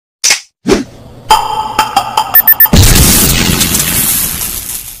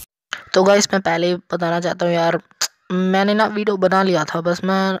तो गाइस मैं पहले ही बताना चाहता हूँ यार, मैंने ना वीडियो बना लिया था, बस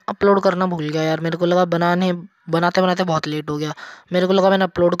मैं अपलोड करना भूल गया यार। मेरे को लगा बनाते बनाते बहुत लेट हो गया। मेरे को लगा मैंने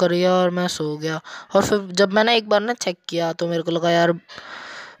अपलोड कर दिया और मैं सो गया। और फिर जब मैंने एक बार ना चेक किया तो मेरे को लगा यार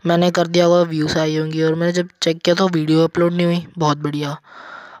मैंने कर दिया होगा, व्यूज़ आई होंगी। और मैंने जब चेक किया तो वीडियो अपलोड नहीं हुई। बहुत बढ़िया।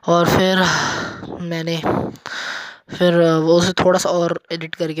 और फिर मैंने वो उसे थोड़ा सा और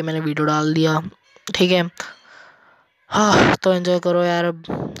एडिट करके मैंने वीडियो डाल दिया। ठीक है, हाँ तो एंजॉय करो यार। अब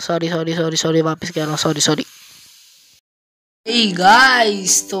सॉरी सॉरी सॉरी सॉरी, वापस कह रहा हूँ, सॉरी सॉरी। हे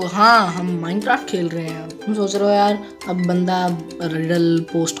गाइस, तो हाँ हम माइनक्राफ्ट खेल रहे हैं। तुम सोच रहे हो यार अब बंदा रिडल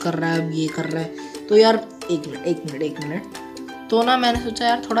पोस्ट कर रहा है, अब ये कर रहा है। तो यार एक मिनट। तो ना मैंने सोचा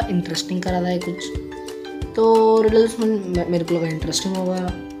यार थोड़ा इंटरेस्टिंग करा था कुछ। तो रिडल्स में मेरे को लगा इंटरेस्टिंग होगा।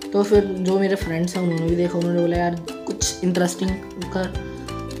 तो फिर जो मेरे फ्रेंड्स हैं उन्होंने भी देखा, उन्होंने बोला यार कुछ इंटरेस्टिंग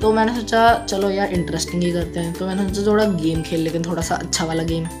कर। तो मैंने सोचा चलो यार इंटरेस्टिंग ही करते हैं। तो मैंने सोचा थोड़ा गेम खेल, लेकिन थोड़ा सा अच्छा वाला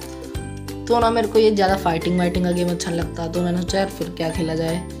गेम। तो ना मेरे को ये ज़्यादा फाइटिंग वाइटिंग का गेम अच्छा लगता। तो मैंने सोचा यार फिर क्या खेला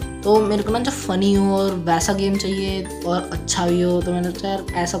जाए। तो मेरे को ना जो फ़नी हो और वैसा गेम चाहिए और अच्छा भी हो। तो मैंने सोचा यार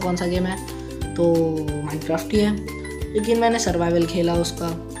ऐसा कौन सा गेम है, तो माइनक्राफ्ट ही है। लेकिन मैंने सर्वाइवल खेला उसका,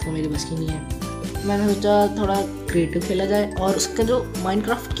 तो मेरी बस की नहीं है। मैंने सोचा थोड़ा क्रिएटिव खेला जाए। और उसका जो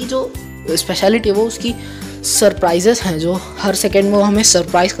माइनक्राफ्ट की जो स्पेशलिटी है वो उसकी सरप्राइजेस हैं, जो हर सेकेंड में वो हमें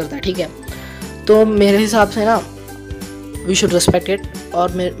सरप्राइज़ करता है। ठीक है, तो मेरे हिसाब से ना वी शुड रिस्पेक्ट इट।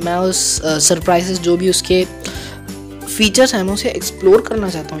 और मैं उस सरप्राइजेस जो भी उसके फीचर्स हैं मैं उसे एक्सप्लोर करना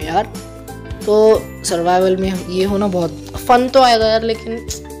चाहता हूँ यार। तो सर्वाइवल में ये होना बहुत फ़न तो आएगा यार,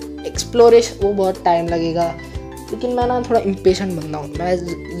 लेकिन एक्सप्लोरेशन वो बहुत टाइम लगेगा। लेकिन मैं ना थोड़ा इम्पेशेंट बंदा हूँ।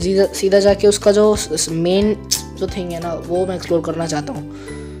 मैं सीधा जाके उसका जो मेन जो थिंग है ना वो मैं एक्सप्लोर करना चाहता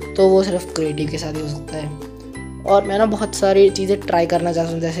हूँ। तो वो सिर्फ क्रिएटिव के साथ ही हो सकता है। और मैं ना बहुत सारी चीज़ें ट्राई करना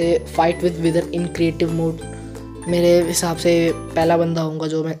चाहता हूँ, जैसे fight with विदर in creative mode. मेरे हिसाब से पहला बंदा होऊंगा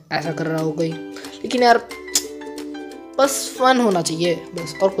जो मैं ऐसा कर रहा हूँ कोई। लेकिन यार बस फन होना चाहिए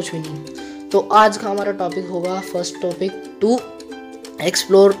बस, और कुछ भी नहीं। तो आज का हमारा टॉपिक होगा, फर्स्ट टॉपिक, टू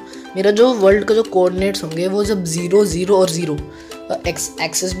एक्सप्लोर। मेरा जो वर्ल्ड का जो कोऑर्डिनेट्स होंगे वो जब 0 0 और 0, एक्स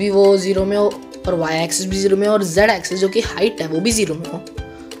एक्सेस भी वो 0 में हो और वाई एक्सेस भी 0 में हो और जेड एक्सेस जो कि हाइट है वो भी 0 में हो।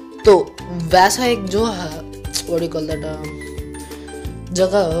 तो वैसा एक जो व्हाट यू कॉल दैट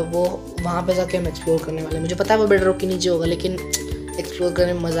जगह, वो वहाँ पे जाके हम एक्सप्लोर करने वाले हैं। मुझे पता है वो बेड रॉक के नीचे होगा, लेकिन एक्सप्लोर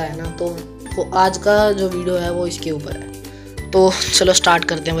करने में मज़ा है ना। तो वो आज का जो वीडियो है वो इसके ऊपर है। तो चलो स्टार्ट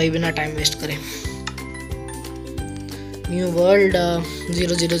करते हैं भाई, बिना टाइम वेस्ट करें। New world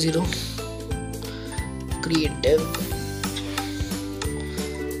 0 0 0 creative.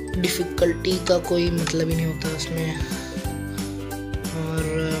 डिफ़िकल्टी का कोई मतलब ही नहीं होता उसमें। और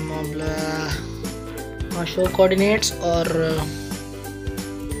मामला शो कोऑर्डिनेट्स और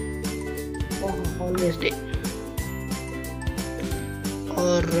ऑलवेज डे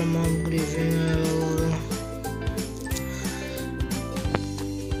और मॉम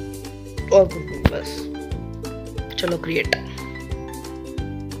और कुछ नहीं, बस चलो क्रिएट।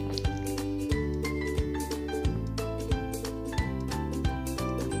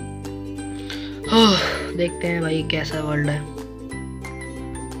 देखते हैं भाई कैसा वर्ल्ड है।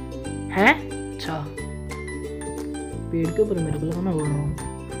 अच्छा पेड़ के ऊपर मेरे को लगा मैं उड़ रहा हूँ।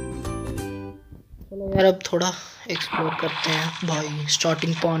 चलो यार अब थोड़ा एक्सप्लोर करते हैं भाई।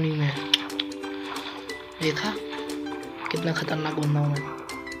 स्टार्टिंग पानी में देखा कितना खतरनाक बंदा हूँ मैं।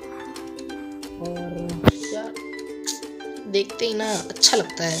 और यार देखते ही ना अच्छा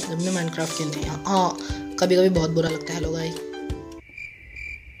लगता है जब मैं माइनक्राफ्ट खेलते हैं। हाँ कभी कभी बहुत बुरा लगता है। हेलो गाइस,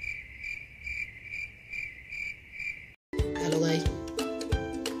 हेलो गाइस,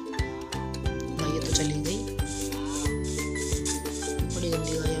 भाई ये तो चली गई, बड़ी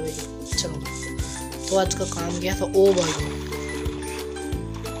गंदी गाय है भाई। चलो तो आज का काम क्या था। ओ भाई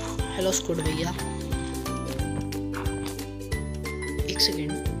हेलो स्कूड भैया, एक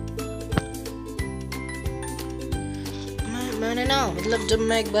सेकेंड। मैंने ना मतलब जब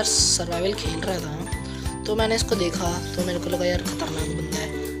मैं एक बार सर्वाइवल खेल रहा था तो मैंने इसको देखा तो मेरे को लगा यार खतरनाक बंदा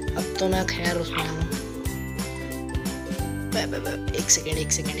है। अब तो मैं खैर उसमें हूँ। एक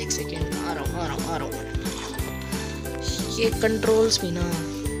सेकेंड आ रहा हूँ। ये कंट्रोल्स भी ना,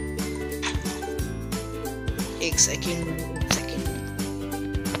 एक सेकेंड।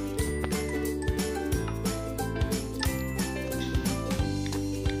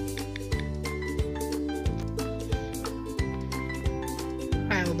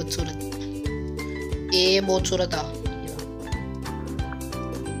 वो बदसूरत, ये बहुत सूरत था।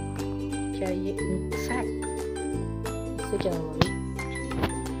 क्या ये इनफैक्ट इससे क्या होगा भाई?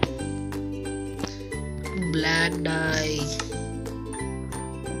 Black dye.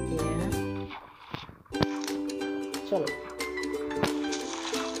 चलो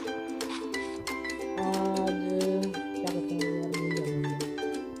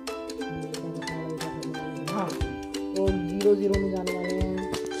 0 में जाने वाले हैं।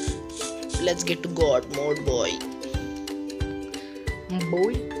 Let's get to God mode boy.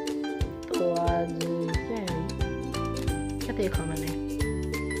 तो आज क्या है, क्या देखा मैंने?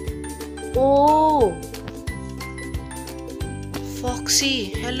 ओ फॉक्सी,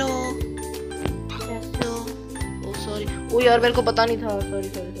 हेलो, कैसे हो? ओ सॉरी, ओ यार मेरे को पता नहीं था, सॉरी सॉरी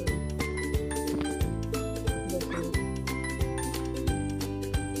सॉरी।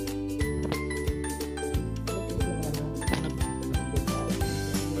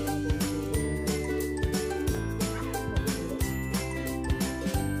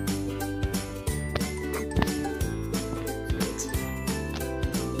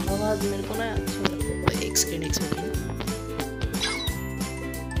 आवाज मेरे को ना अच्छा लगता है। एक सेकंड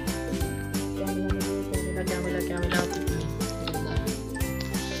क्या मिला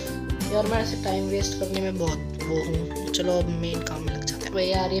यार। मैं ऐसे टाइम वेस्ट करने में बहुत वो हूँ। चलो अब मेन काम में लग जाते हैं। भाई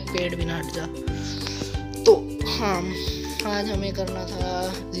यार ये पेड़ भी ना हट जा। तो हाँ, आज हमें करना था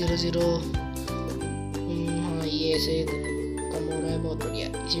 0-0। हाँ ये ऐसे कम हो रहा है, बहुत बढ़िया,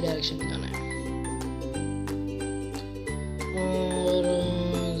 इसी डायरेक्शन में जाना है। और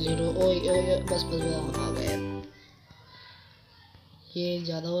 0 ओए बस आ गए। ये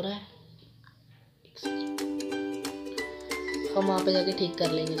ज़्यादा हो रहा है, हम वहाँ पे जाके ठीक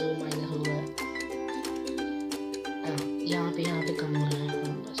कर लेंगे जो माइनस हो रहा है। यहाँ पे कम हो रहा है।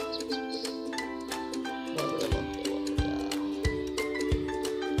 बस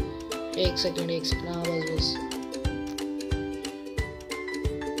एक सेकंड हाँ बस।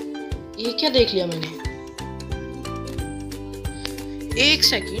 ये क्या देख लिया मैंने? एक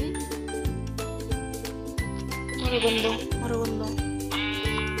सेकंड, अरे बंदा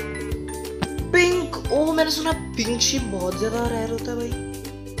पिंक। ओ मैंने सुना पिंक शिप बहुत ज्यादा रेयर होता है भाई।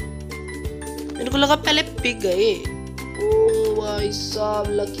 मेरे को लगा पहले पिक गए। ओ भाई साहब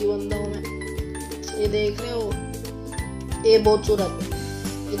लकी बंदा हूँ मैं। ये देख रहे हो, ये बहुत सूरत।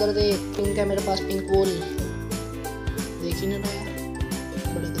 इधर देख, पिंक है मेरे पास, पिंक वॉल देख ही नहीं रहा यार,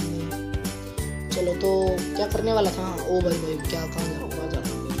 बड़े दिन में। चलो तो क्या करने वाला था? ओ भाई क्या कहाँ जाऊँगा जा।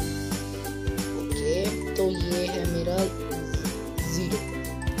 ओके तो ये है मेरा 0।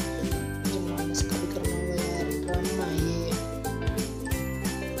 माइनस का भी करना होगा यार, ड्रामा ये।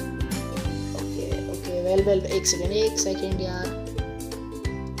 ओके वेल एक सेकेंड यार।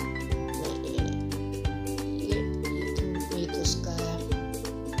 ये तो उसका है।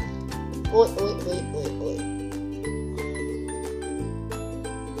 ओए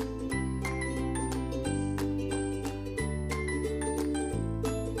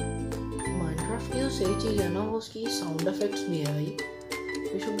माइनक्राफ्ट की जो सही चीज है ना, वो उसकी साउंड इफेक्ट्स भी है भाई।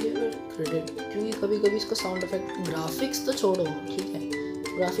 We should give it credit, क्योंकि कभी इसका साउंड इफेक्ट, ग्राफिक्स तो छोड़ो, ठीक है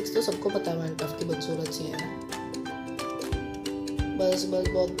ग्राफिक्स तो सबको पता है माइनक्राफ्ट की बदसूरत सी है। बस बहुत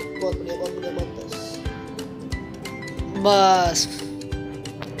बढ़िया बस।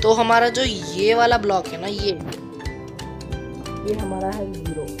 तो हमारा जो ये वाला ब्लॉक है ना, ये हमारा है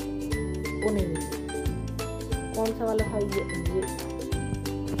 0। वो नहीं, कौन सा वाला था ये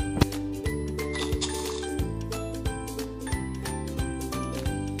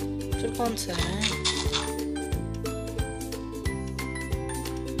फिर कौन सा है?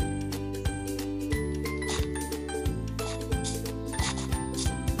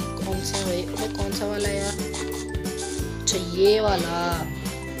 कौन सा वाला यार? अच्छा ये वाला।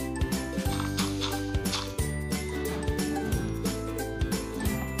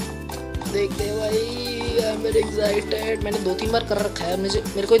 देखते हैं भाई, आई एम वेरी एक्साइटेड। मैंने 2-3 बार कर रखा है।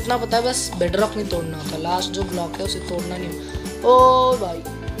 मेरे को इतना पता है बस बेडरॉक नहीं तोड़ना होता, लास्ट जो ब्लॉक है उसे तोड़ना नहीं। ओ भाई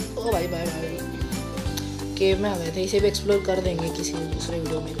केव में आ गए थे। इसे भी एक्सप्लोर कर देंगे किसी दूसरे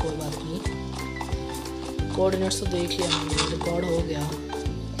वीडियो में, कोई बात नहीं। कोऑर्डिनेट्स तो देख लिया मैंने, रिकॉर्ड हो गया।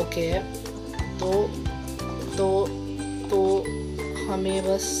 ओके तो हमें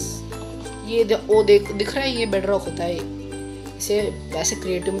बस ये दिख रहा है, ये बेडरॉक होता है। इसे वैसे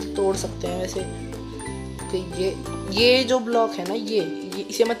क्रिएटिव में तोड़ सकते हैं वैसे। कि ये जो ब्लॉक है ना, ये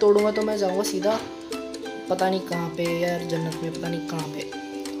इसे मैं तोड़ूंगा तो मैं जाऊंगा सीधा पता नहीं कहाँ पे यार, जन्नत में पता नहीं कहाँ पे।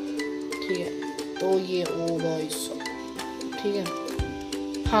 ठीक है तो ये ओ भाई ठीक है।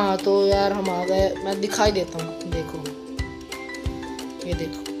 हाँ तो यार हम आ गए, मैं दिखाई देता हूँ। देखो ये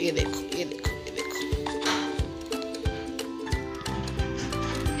देखो।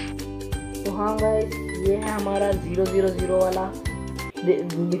 तो हाँ गाइस, ये है हमारा 0-0-0 वाला।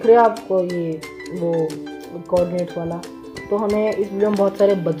 दिख रहा है आपको ये वो कोऑर्डिनेट्स वाला। तो हमें इस वीडियो में बहुत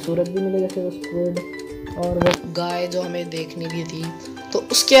सारे बदसूरत भी मिले, जैसे वो स्क्विड और वो गाय जो हमें देखनी भी थी। तो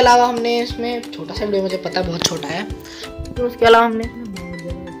उसके अलावा हमने इसमें छोटा सा वीडियो, मुझे पता है बहुत छोटा है, तो उसके अलावा हमने बहुत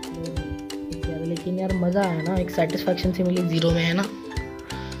ज़्यादा एक्सप्लोर किया, लेकिन यार मज़ा आया ना, एक सेटिस्फैक्शन सी मिली 0 में, है ना।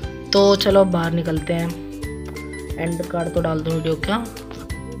 तो चलो बाहर निकलते हैं। एंड कार्ड तो डाल दूँ वीडियो का,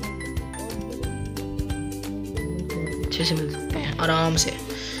 अच्छे से मिल सकते हैं आराम से।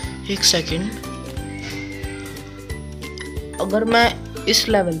 एक सेकंड, अगर मैं इस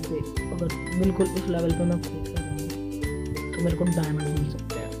लेवल पे, अगर बिल्कुल इस लेवल पे मैं तो मेरे को डायमंड मिल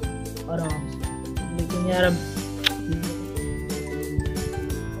सकते हैं आराम से। लेकिन यार अब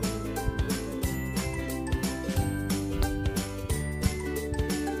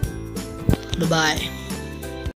बाय।